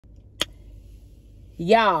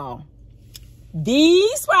Y'all,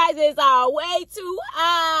 these prices are way too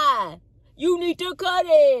high. You need to cut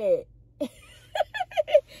it.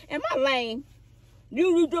 Am I lame?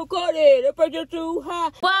 You need to cut it. The price is too high.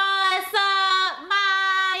 What's up,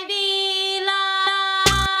 my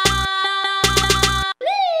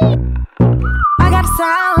beloved? I got the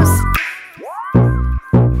sauce.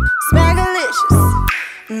 Smackalicious.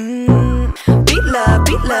 Beat love,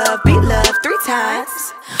 beat love, beat love 3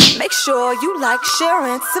 times. Make sure you like, share,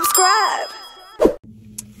 and subscribe.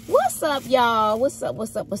 What's up, y'all? What's up?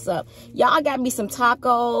 What's up? What's up? Y'all, I got me some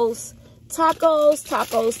tacos. Tacos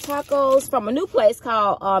from a new place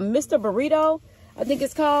called Mr. Burrito, I think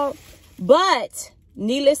it's called. But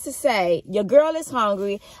needless to say, your girl is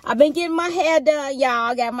hungry. I've been getting my hair done,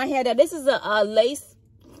 y'all. I got my hair done. This is a lace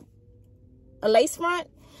front.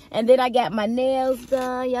 And then I got my nails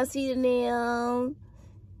done. Y'all see the nails?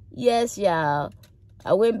 Yes, y'all.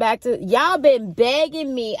 I went back to, y'all been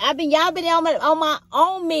begging me. Y'all been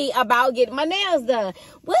on me about getting my nails done.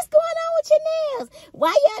 What's going on with your nails?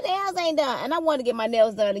 Why your nails ain't done? And I want to get my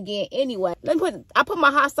nails done again anyway. I put my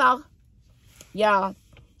hot sauce, y'all,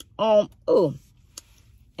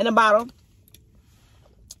 in a bottle.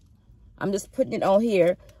 I'm just putting it on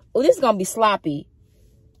here. Oh, this is gonna be sloppy.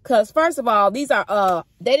 Cause first of all, these are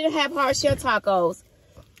they didn't have hard shell tacos.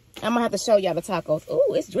 I'm gonna have to show y'all the tacos.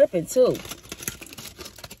 Oh, it's dripping too.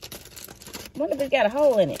 I wonder if it's got a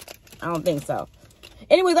hole in it. I don't think so.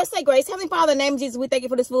 Anyway, let's say grace. Heavenly Father, in the name of Jesus, we thank you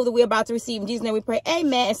for this food that we're about to receive. In Jesus' name we pray.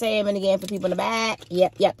 Amen. And say amen again for people in the back.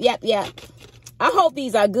 Yep. I hope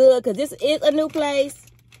these are good because this is a new place.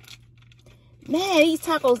 Man, these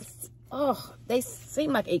tacos, oh, they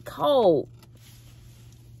seem like a cold.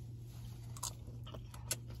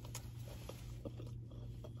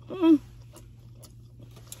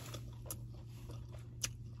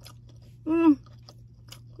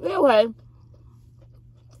 Anyway.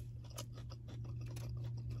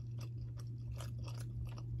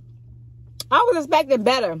 I was expecting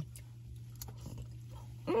better.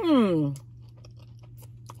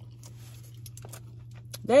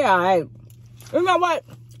 They are. You know what?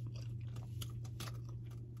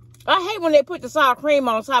 I hate when they put the sour cream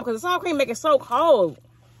on top because the sour cream make it so cold.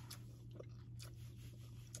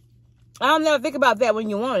 I'll never think about that when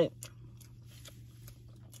you want it.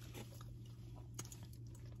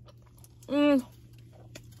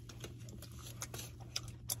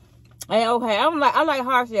 Hey, okay, I like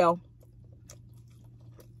hard shell.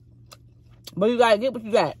 But you gotta get what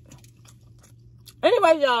you got.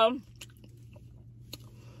 Anyway, y'all.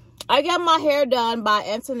 I got my hair done by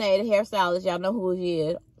Antoinette, the hairstylist. Y'all know who he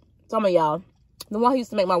is. Some of y'all. The one who used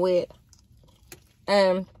to make my wig.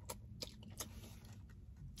 And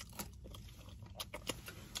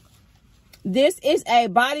this is a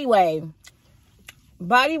body wave.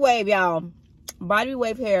 Body wave, y'all. Body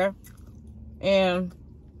wave hair. And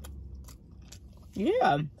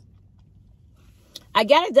yeah. I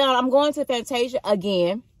got it done. I'm going to Fantasia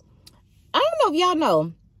again. I don't know if y'all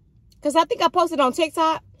know. Because I think I posted on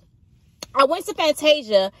TikTok. I went to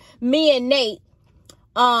Fantasia, me and Nate,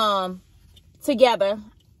 together.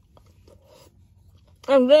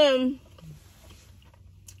 And then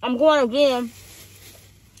I'm going again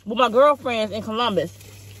with my girlfriends in Columbus.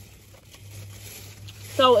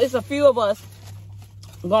 So it's a few of us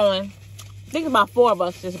going. I think about 4 of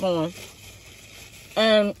us just going.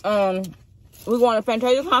 And we're going to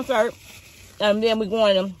Fantasia concert. And then we're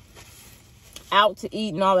going out to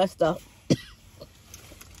eat and all that stuff.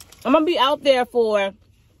 I'm going to be out there for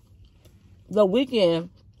the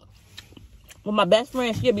weekend with my best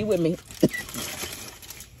friend. She'll be with me.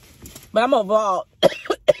 But I'm going to vlog.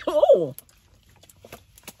 Ooh.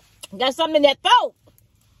 Got something in that throat.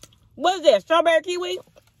 What is this? Strawberry kiwi?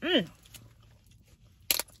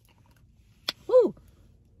 Woo.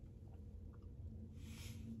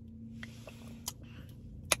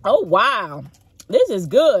 Oh, wow. This is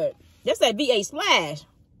good. That's that VA Splash.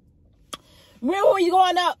 Remember when you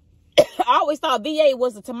going up? I always thought VA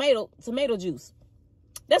was the tomato juice.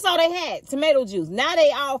 That's all they had, tomato juice. Now they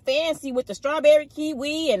all fancy with the strawberry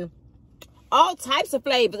kiwi and all types of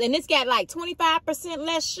flavors. And it's got like 25%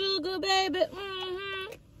 less sugar, baby.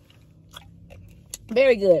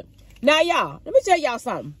 Very good. Now, y'all, let me tell y'all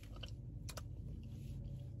something.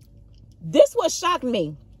 This what shocked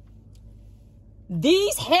me.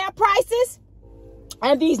 These hair prices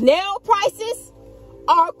and these nail prices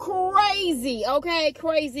are crazy, okay?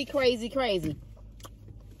 Crazy.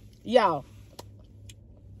 Y'all,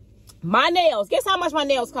 my nails, guess how much my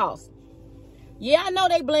nails cost? Yeah, I know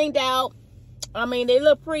they blinged out. I mean, they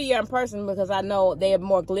look prettier in person because I know they're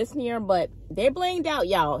more glistener, but they're blinged out,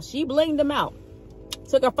 y'all. She blinged them out.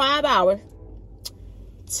 Took her 5 hours.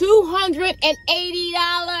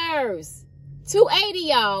 $280. $280,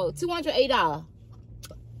 y'all. $280.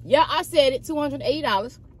 Yeah, I said it.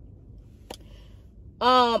 $280.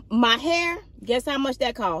 My hair, guess how much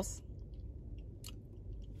that costs?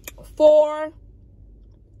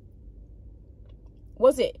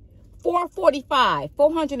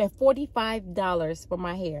 $445 for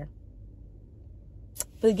my hair.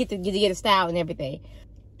 To get a style and everything.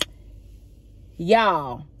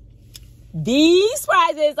 Y'all, these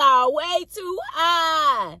prices are way too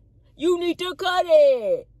high. You need to cut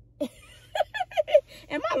it.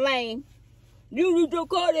 Am I lame? You need to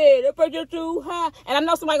cut it. The price is too high. And I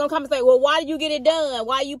know somebody gonna come and say, well, why did you get it done?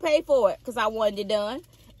 Why you pay for it? Because I wanted it done.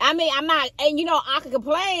 I mean, I'm not, and you know, I can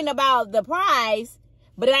complain about the price,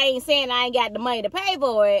 but I ain't saying I ain't got the money to pay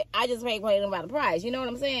for it. I just ain't complaining about the price. You know what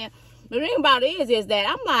I'm saying? The thing about it is that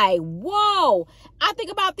I'm like, whoa. I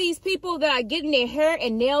think about these people that are getting their hair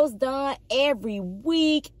and nails done every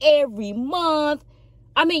week, every month.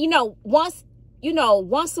 I mean, once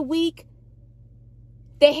a week,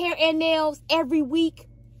 their hair and nails every week.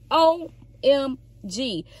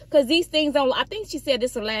 OMG. Because these things don't, I think she said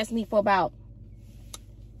this will last me for about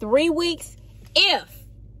 3 weeks.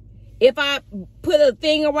 If I put a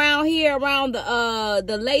thing around here, around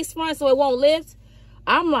the lace front so it won't lift,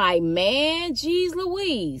 I'm like, man, geez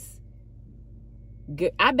Louise.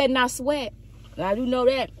 I better not sweat. I do know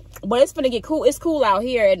that. But it's finna get cool. It's cool out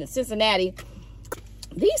here in Cincinnati.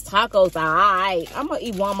 These tacos are alright. I'm gonna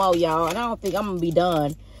eat one more, y'all. And I don't think I'm gonna be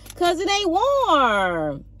done. Because it ain't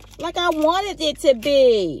warm. Like I wanted it to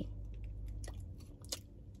be.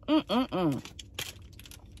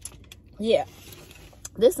 Yeah.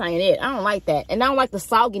 This ain't it. I don't like that. And I don't like the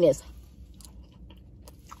sogginess.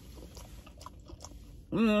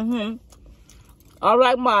 I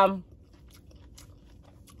like my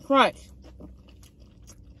crunch.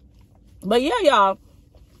 But yeah, y'all.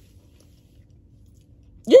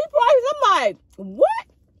 These prices, I'm like, what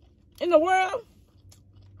in the world?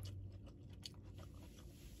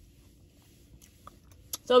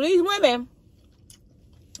 So these women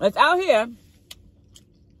that's out here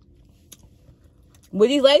with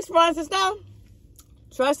these lace fronts and stuff,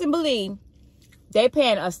 trust and believe, they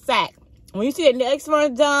paying a sack. When you see their lace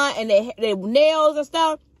fronts done and their nails and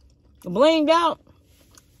stuff blinged out,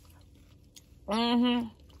 a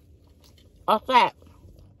sack.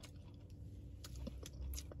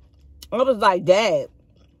 I was like, dad,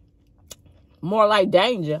 more like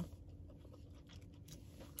danger.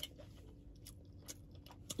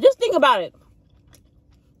 Just think about it.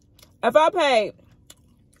 If I paid,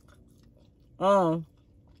 so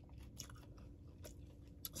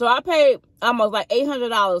I paid almost like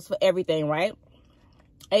 $800 for everything, right?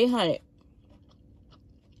 $800.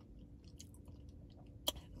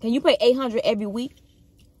 Can you pay $800 every week?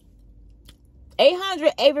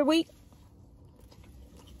 $800 every week?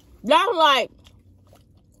 That's like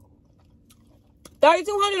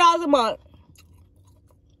 $3,200 a month.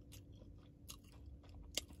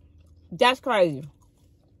 That's crazy.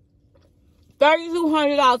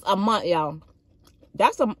 $3,200 a month, y'all.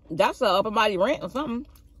 That's a upper body rent or something.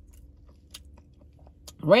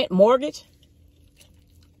 Rent, mortgage.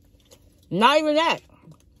 Not even that.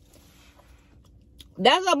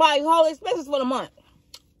 That's somebody's whole expenses for the month.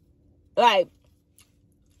 Like,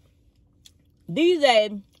 these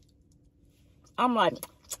days, I'm like,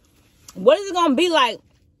 what is it gonna be like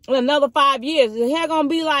in another 5 years? Is the hair gonna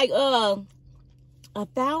be like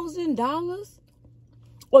 $1,000?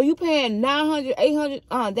 Or you paying $900,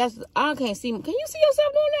 $800? That's, I can't see. Can you see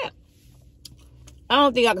yourself doing that? I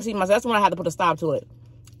don't think I can see myself. That's when I had to put a stop to it.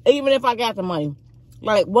 Even if I got the money.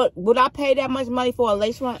 Like, what would I pay that much money for a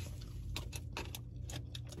lace front?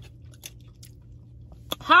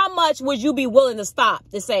 How much would you be willing to stop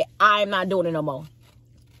to say, I'm not doing it no more?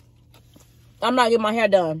 I'm not getting my hair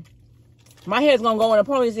done. My hair's going to go in a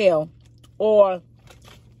ponytail. Or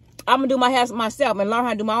I'm going to do my hair myself and learn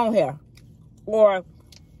how to do my own hair. Or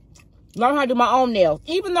learn how to do my own nails.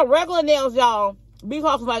 Even the regular nails, y'all, be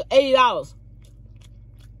costing like $80.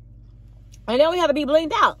 And then we have to be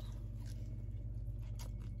blinged out.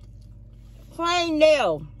 Plain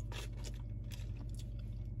nail.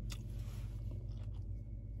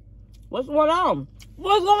 What's going on?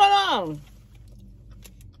 What's going on?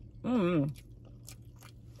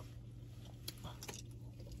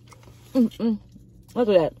 Look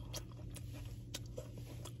at that.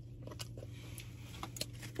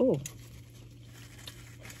 Oh.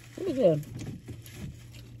 Look at that.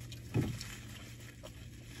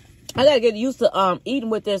 I gotta get used to eating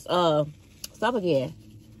with this stuff again.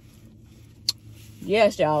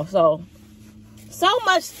 Yes, y'all. So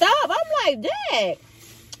much stuff. I'm like, Dad.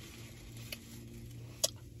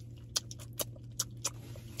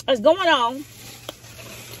 is going on.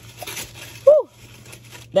 Whew.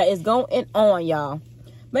 That is going on, y'all.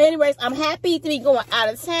 But anyways, I'm happy to be going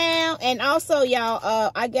out of town. And also,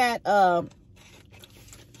 y'all, I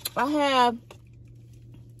have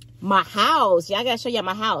my house. Yeah, I gotta show y'all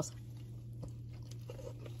my house.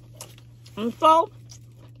 And so,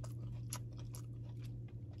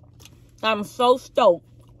 I'm so stoked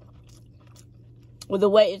with the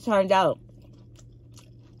way it turned out.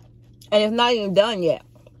 And it's not even done yet.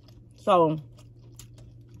 So,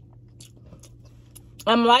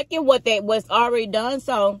 I'm liking what's already done.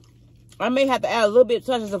 So, I may have to add a little bit of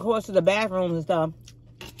touches, of course, to the bathrooms and stuff.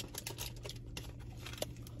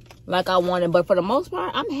 Like I wanted. But for the most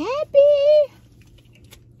part, I'm happy.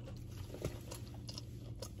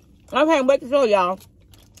 I can't wait to show y'all.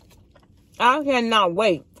 I cannot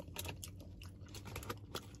wait.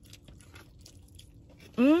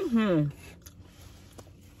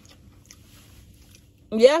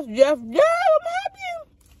 Yes, I'm happy.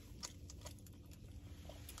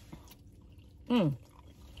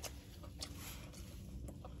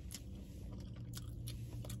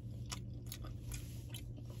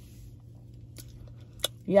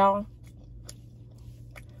 Y'all,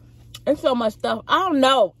 it's so much stuff. I don't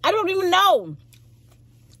know. I don't even know.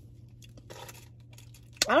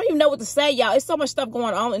 I don't even know what to say, y'all. It's so much stuff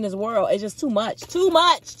going on in this world. It's just too much. Too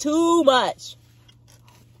much. Too much.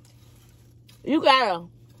 You gotta.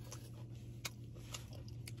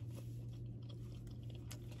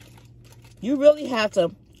 You really have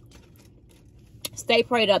to stay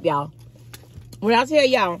prayed up, y'all. When I tell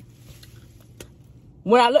y'all,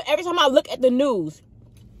 every time I look at the news,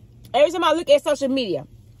 every time I look at social media,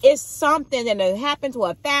 it's something that has happened to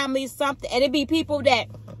a family, something, and it be people that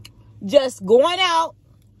just going out,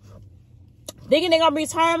 thinking they're going to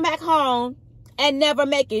return back home and never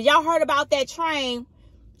make it. Y'all heard about that train?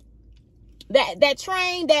 That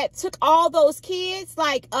train that took all those kids,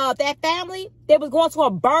 like that family, they was going to a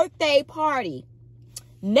birthday party.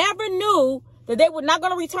 Never knew that they were not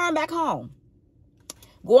going to return back home.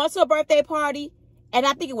 Going to a birthday party, and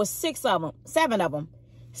I think it was 7 of them.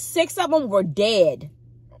 6 of them were dead.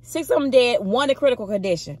 6 of them dead, 1 in critical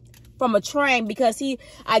condition from a train because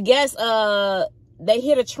I guess they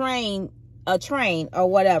hit a train or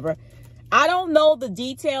whatever. I don't know the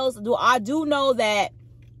details. I do know that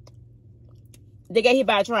they got hit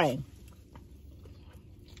by a train.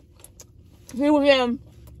 He was in.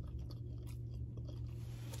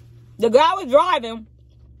 The guy was driving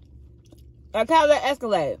a Cadillac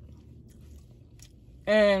Escalade.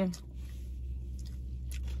 And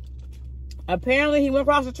apparently he went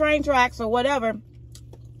across the train tracks or whatever.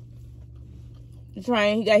 He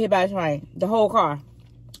got hit by a train. The whole car.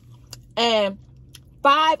 And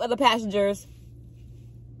 5 of the passengers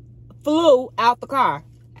flew out the car.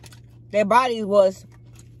 Their bodies was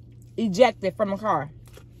ejected from the car.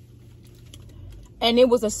 And it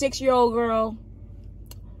was a 6-year-old girl.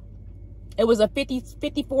 It was a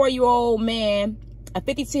 54-year-old man. A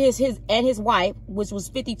 52 and his wife, which was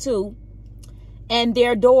 52. And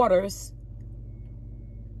their daughters.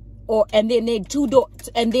 And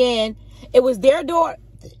then it was their daughter.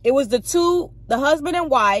 It was the husband and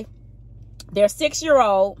wife, their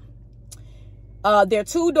 6-year-old, their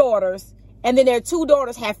 2 daughters, and then their 2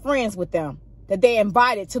 daughters had friends with them that they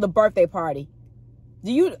invited to the birthday party.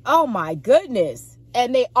 Oh my goodness.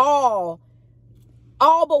 And they all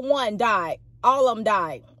but one died. All of them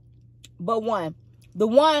died. But one. The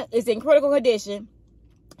one is in critical condition.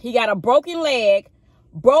 He got a broken leg,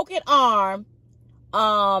 broken arm,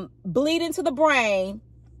 bleeding to the brain.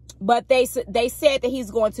 But they said that he's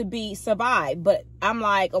going to survive. But I'm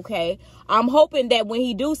like, okay. I'm hoping that when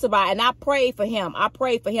he do survive, and I pray for him.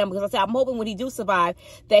 Because I said, I'm hoping when he do survive,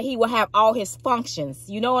 that he will have all his functions.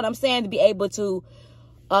 You know what I'm saying? To be able to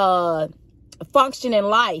function in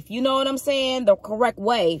life. You know what I'm saying? The correct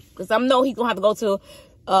way. Because I know he's going to have to go to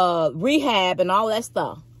rehab and all that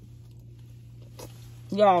stuff.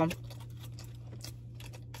 Y'all.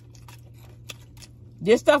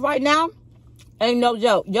 This stuff right now ain't no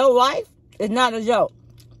joke. Your life is not a joke.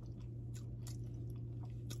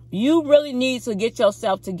 You really need to get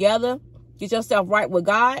yourself together. Get yourself right with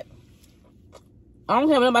God. I don't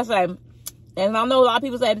care what nobody say. And I know a lot of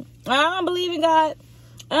people say, I don't believe in God.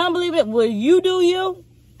 I don't believe it. Well, you do you.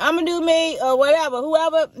 I'm going to do me or whatever.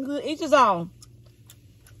 Whoever, each his own.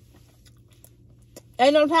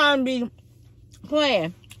 Ain't no time to be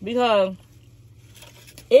playing. Because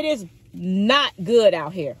it is not good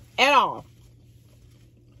out here. At all.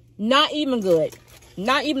 Not even good.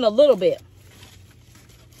 Not even a little bit.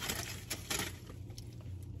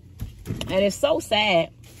 And it's so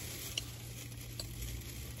sad.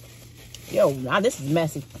 Yo, now this is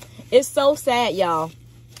messy. It's so sad, y'all.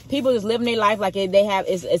 People just living their life like they have,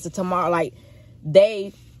 it's a tomorrow. Like,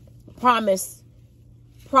 they promise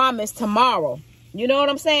tomorrow. You know what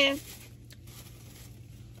I'm saying?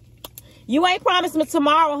 You ain't promised me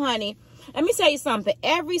tomorrow, honey. Let me tell you something.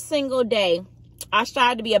 Every single day, I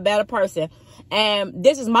strive to be a better person. And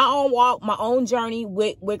this is my own walk, my own journey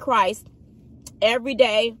with Christ. Every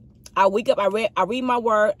day, I wake up, I read my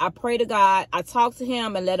word, I pray to God, I talk to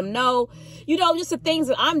him and let him know, you know, just the things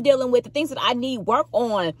that I'm dealing with, the things that I need work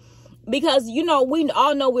on. Because, you know, we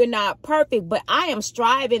all know we're not perfect, but I am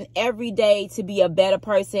striving every day to be a better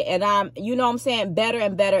person. And I'm, you know what I'm saying, better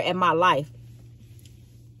and better in my life.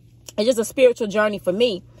 It's just a spiritual journey for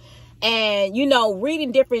me. And, you know,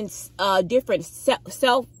 reading different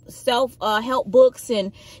self-help books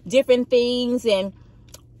and different things. And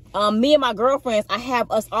me and my girlfriends, I have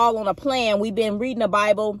us all on a plan. We've been reading the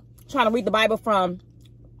Bible, trying to read the Bible from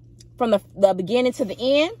the beginning to the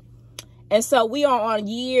end. And so we are on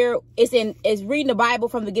year, it's reading the Bible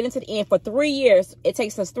from the beginning to the end for 3 years. It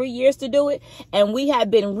takes us 3 years to do it. And we have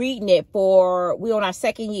been reading it we're on our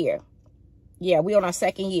second year. Yeah, we're on our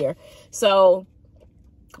second year. So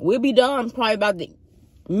we'll be done probably about the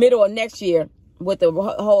middle of next year with the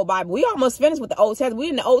whole Bible. We almost finished with the Old Testament.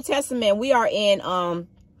 We're in the Old Testament. We are in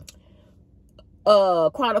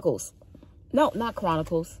Chronicles. No, not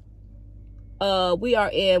Chronicles.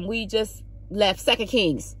 We just left Second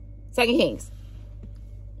Kings. And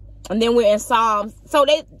then we're in Psalms. So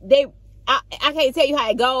I can't tell you how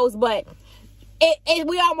it goes, but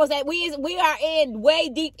we are in way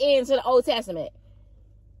deep into the Old Testament.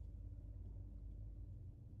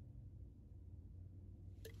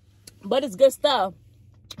 But it's good stuff.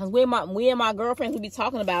 Cause we and my girlfriends will be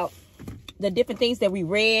talking about the different things that we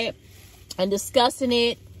read and discussing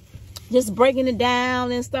it, just breaking it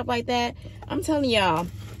down and stuff like that. I'm telling y'all,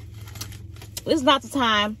 this is not the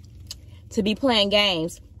time to be playing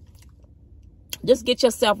games. Just get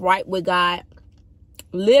yourself right with God.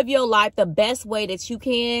 Live your life the best way that you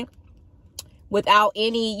can without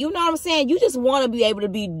any, you know what I'm saying? You just want to be able to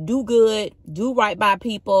do good, do right by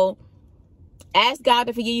people. Ask God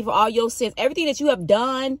to forgive you for all your sins. Everything that you have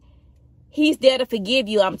done, he's there to forgive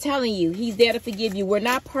you. I'm telling you, he's there to forgive you. We're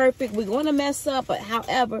not perfect. We're going to mess up. But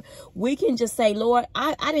however, we can just say, Lord,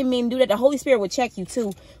 I didn't mean to do that. The Holy Spirit will check you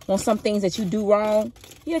too on some things that you do wrong.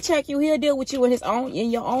 He'll check you. He'll deal with you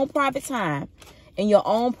in your own private time. In your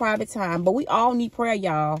own private time. But we all need prayer,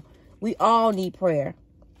 y'all. We all need prayer.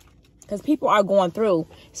 Because people are going through,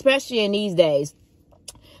 especially in these days,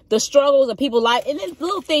 the struggles of people's life. And then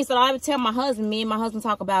little things that I would tell my husband, me and my husband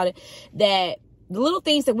talk about it, that the little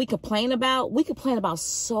things that we complain about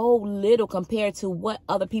so little compared to what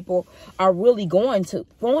other people are really going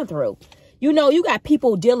through. You know, you got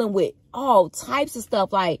people dealing with all types of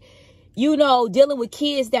stuff, like, you know, dealing with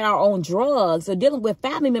kids that are on drugs or dealing with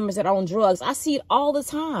family members that are on drugs. I see it all the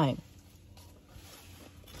time.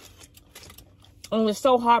 And it's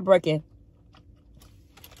so heartbreaking.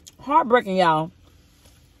 Heartbreaking, y'all.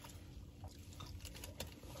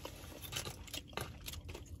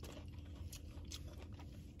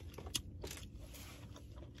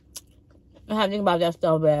 I have to think about that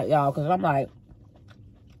stuff, y'all, because I'm like,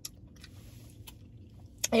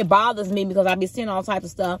 it bothers me because I be seeing all types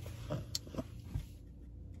of stuff.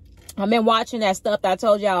 I've been watching that stuff that I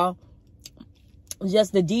told y'all,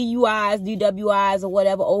 just the DUIs, DWIs, or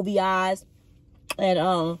whatever, OVIs,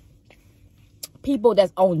 and people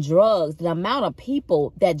that's on drugs. The amount of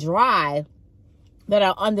people that drive that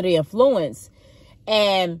are under the influence,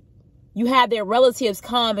 and you have their relatives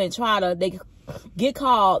come and they get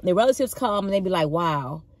called. Their relatives come and they be like,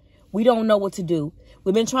 "Wow, we don't know what to do.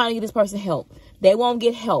 We've been trying to get this person help. They won't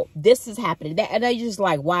get help. This is happening." And they're just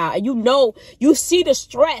like, wow. And you know, you see the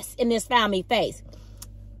stress in this family face.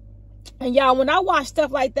 And y'all, when I watch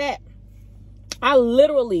stuff like that, I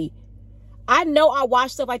know I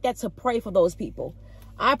watch stuff like that to pray for those people.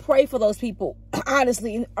 I pray for those people.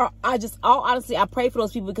 Honestly, I pray for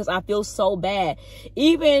those people because I feel so bad.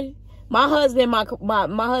 Even my husband, my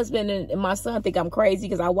husband and my son think I'm crazy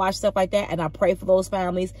because I watch stuff like that and I pray for those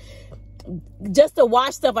families. Just to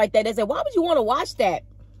watch stuff like that, they say, why would you want to watch that?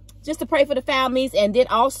 Just to pray for the families. And then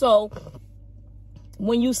also,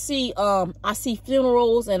 when you see, I see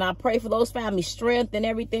funerals and I pray for those families' strength and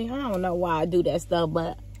everything. I don't know why I do that stuff,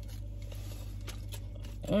 but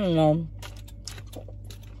I don't know.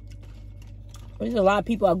 There's a lot of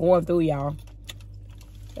people are going through, y'all.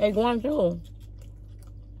 They're going through.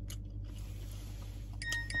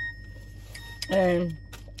 And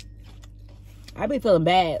I be feeling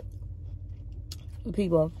bad.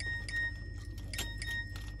 People.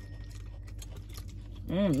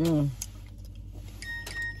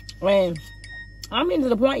 And I'm getting to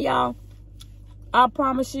the point, y'all. I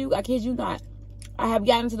promise you, I kid you not. I have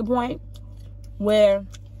gotten to the point where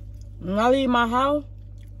when I leave my house,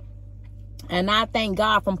 and I thank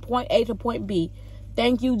God from point A to point B.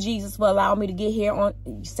 Thank you, Jesus, for allowing me to get here on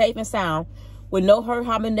safe and sound with no hurt,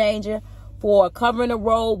 harm, and danger, for covering the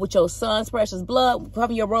road with your son's precious blood,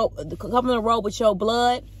 covering the road with your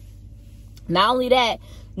blood. Not only that,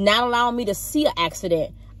 not allowing me to see an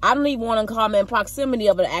accident. I don't even want to come in proximity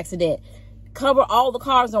of an accident. Cover all the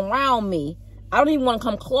cars around me. I don't even want to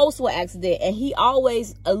come close to an accident. And he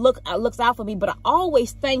always looks out for me, but I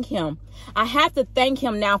always thank him. I have to thank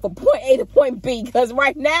him now for point A to point B, because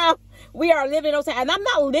right now we are living in those times. And I'm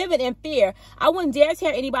not living in fear. I wouldn't dare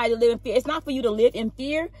tell anybody to live in fear. It's not for you to live in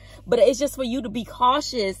fear, but it's just for you to be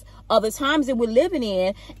cautious of the times that we're living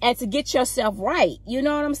in and to get yourself right. You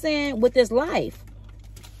know what I'm saying? With this life.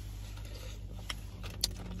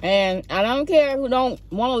 And I don't care who don't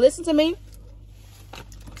want to listen to me.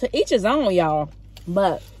 To each his own, y'all.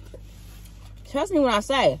 But trust me when I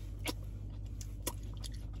say,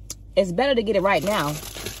 it's better to get it right now.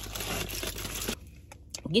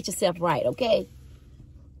 Get yourself right, okay?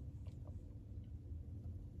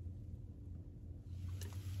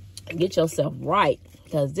 Get yourself right.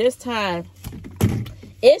 Because this time,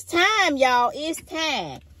 it's time, y'all. It's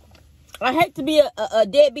time. I hate to be a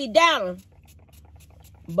deadbeat downer,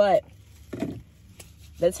 but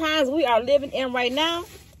the times we are living in right now,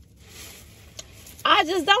 I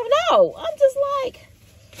just don't know. I'm just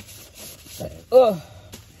like, ugh.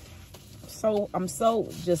 So I'm so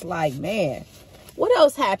just like, man, what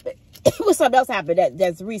else happened? What something else happened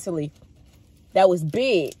that's recently that was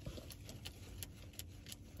big?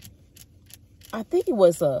 I think it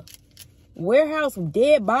was a warehouse with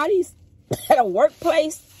dead bodies at a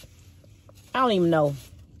workplace. I don't even know.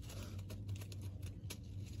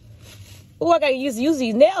 Oh, I gotta use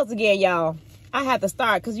these nails again, y'all. I have to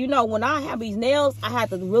start, because you know, when I have these nails, I have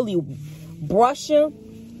to really brush them,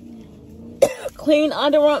 clean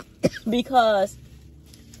under them, because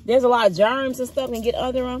there's a lot of germs and stuff can get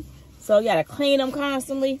under them. So you gotta clean them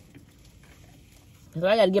constantly. So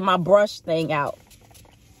I gotta get my brush thing out,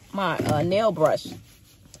 my nail brush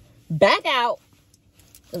back out,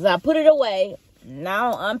 because I put it away.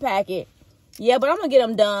 Now I'll unpack it. Yeah, but I'm gonna get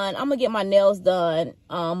them done. I'm gonna get my nails done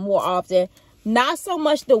more often. Not so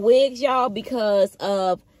much the wigs, y'all, because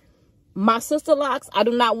of my sister locks. I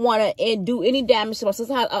do not want to do any damage to my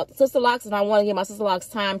sister locks, and I want to give my sister locks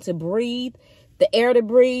time to breathe, the air to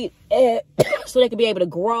breathe, so they can be able to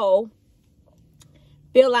grow,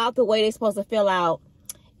 fill out the way they're supposed to fill out,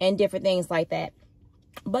 and different things like that.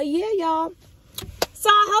 But yeah, y'all. So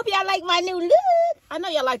I hope y'all like my new look. I know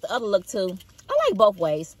y'all like the other look too. I like both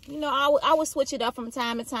ways. You know, I would switch it up from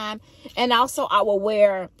time to time. And also I'm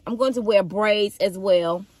going to wear braids as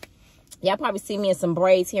well. Y'all probably see me in some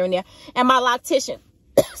braids here and there. And my loctician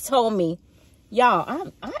told me,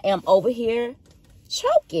 y'all, I am over here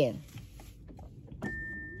choking.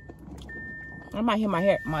 I might hear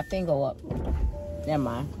my thing go up. Never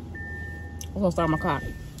mind. I'm gonna start my car.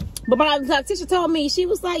 But my loctician told me, she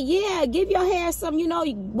was like, yeah, give your hair some, you know,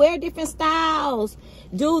 wear different styles.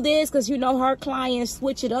 Do this, because, you know, her clients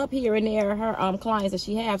switch it up here and there, her clients that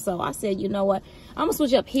she has. So I said, you know what, I'm going to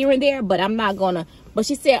switch up here and there, but I'm not going to. But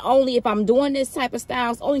she said only if I'm doing this type of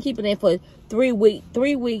styles, only keep it in for 3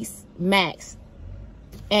 weeks max.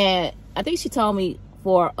 And I think she told me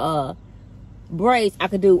for braids, I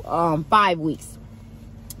could do 5 weeks.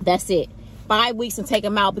 That's it. 5 weeks and take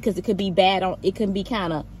them out, because it could be bad on, it can be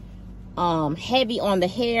kind of heavy on the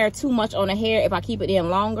hair, too much on the hair if I keep it in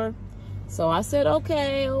longer. So I said,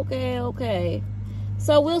 okay.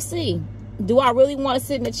 So we'll see. Do I really want to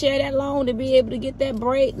sit in the chair that long to be able to get them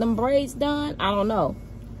braids done? I don't know.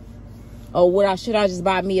 Or should I just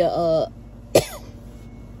buy me a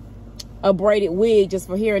braided wig just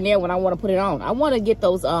for here and there when I want to put it on? I want to get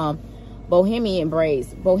those bohemian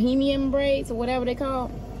braids or whatever they call.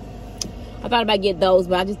 I thought about getting those,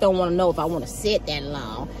 but I just don't want to know if I want to sit that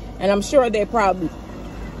long. And I'm sure they're probably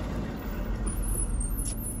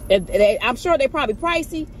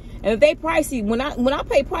pricey. And if they pricey, when I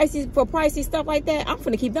pay pricey for pricey stuff like that, I'm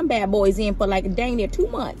finna keep them bad boys in for like dang near 2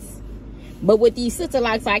 months. But with these sister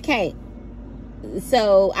locks, I can't.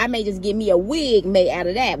 So I may just get me a wig made out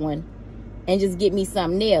of that one, and just get me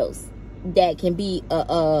something else that can be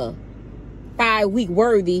a 5 week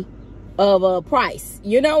worthy of a price.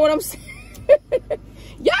 You know what I'm saying?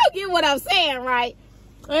 Y'all get what I'm saying, right?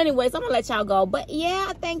 Anyways, I'm gonna let y'all go. But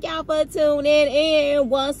yeah, thank y'all for tuning in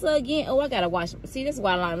once again. Oh, I gotta wash. See, this is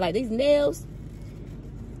why I like these nails.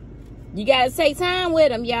 You gotta take time with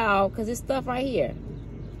them, y'all, because this stuff right here,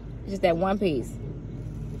 just that one piece.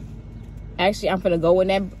 Actually, I'm gonna go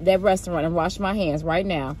in that restaurant and wash my hands right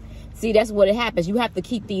now. See, that's what it happens. You have to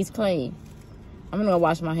keep these clean. I'm gonna go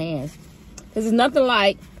wash my hands. Because it's nothing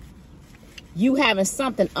like you having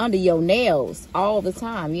something under your nails all the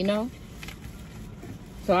time, you know?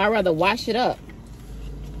 So I'd rather wash it up.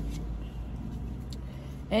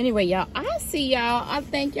 Anyway, y'all, I see y'all. I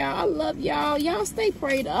thank y'all. I love y'all. Y'all stay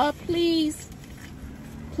prayed up, please.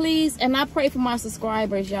 Please. And I pray for my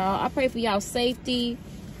subscribers, y'all. I pray for y'all safety.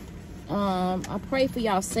 I pray for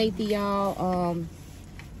y'all safety, y'all.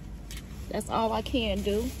 That's all I can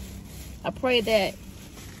do. I pray that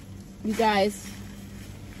you guys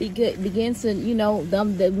begin to, you know,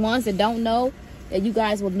 the ones that don't know, that you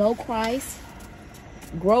guys will know Christ,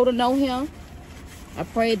 grow to know him. I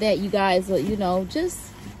pray that you guys will, you know, just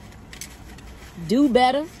do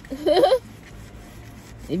better.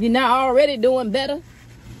 If you're not already doing better,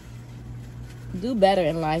 do better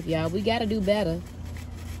in life, y'all. We got to do better.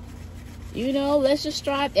 You know, let's just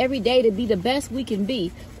strive every day to be the best we can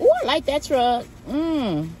be. Oh, I like that truck.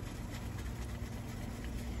 The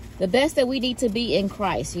best that we need to be in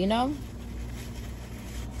Christ, you know?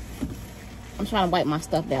 I'm trying to wipe my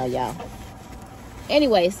stuff down, y'all.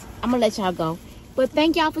 Anyways, I'm going to let y'all go. But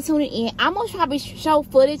thank y'all for tuning in. I'm going to probably show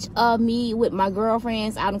footage of me with my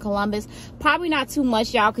girlfriends out in Columbus. Probably not too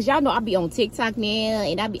much, y'all, because y'all know I be on TikTok now,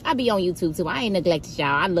 and I be on YouTube, too. I ain't neglected y'all.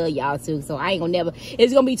 I love y'all, too, so I ain't going to never...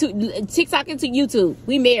 It's going to be TikTok and YouTube.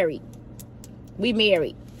 We married. We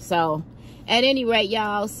married. So, at any rate,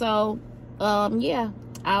 y'all, so, yeah.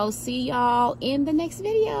 I'll see y'all in the next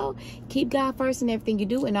video. Keep God first in everything you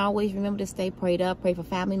do, and always remember to stay prayed up. Pray for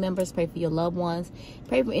family members. Pray for your loved ones.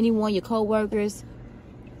 Pray for anyone, your co-workers.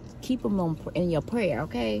 Keep them in your prayer,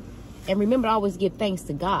 okay? And remember to always give thanks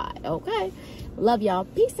to God, okay? Love y'all.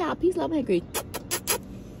 Peace out. Peace, love, and agree.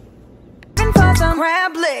 For some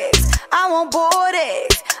crab legs, I want boiled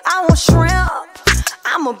eggs, I want shrimp.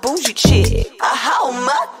 I'm a bougie chick, a whole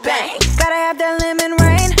mukbang.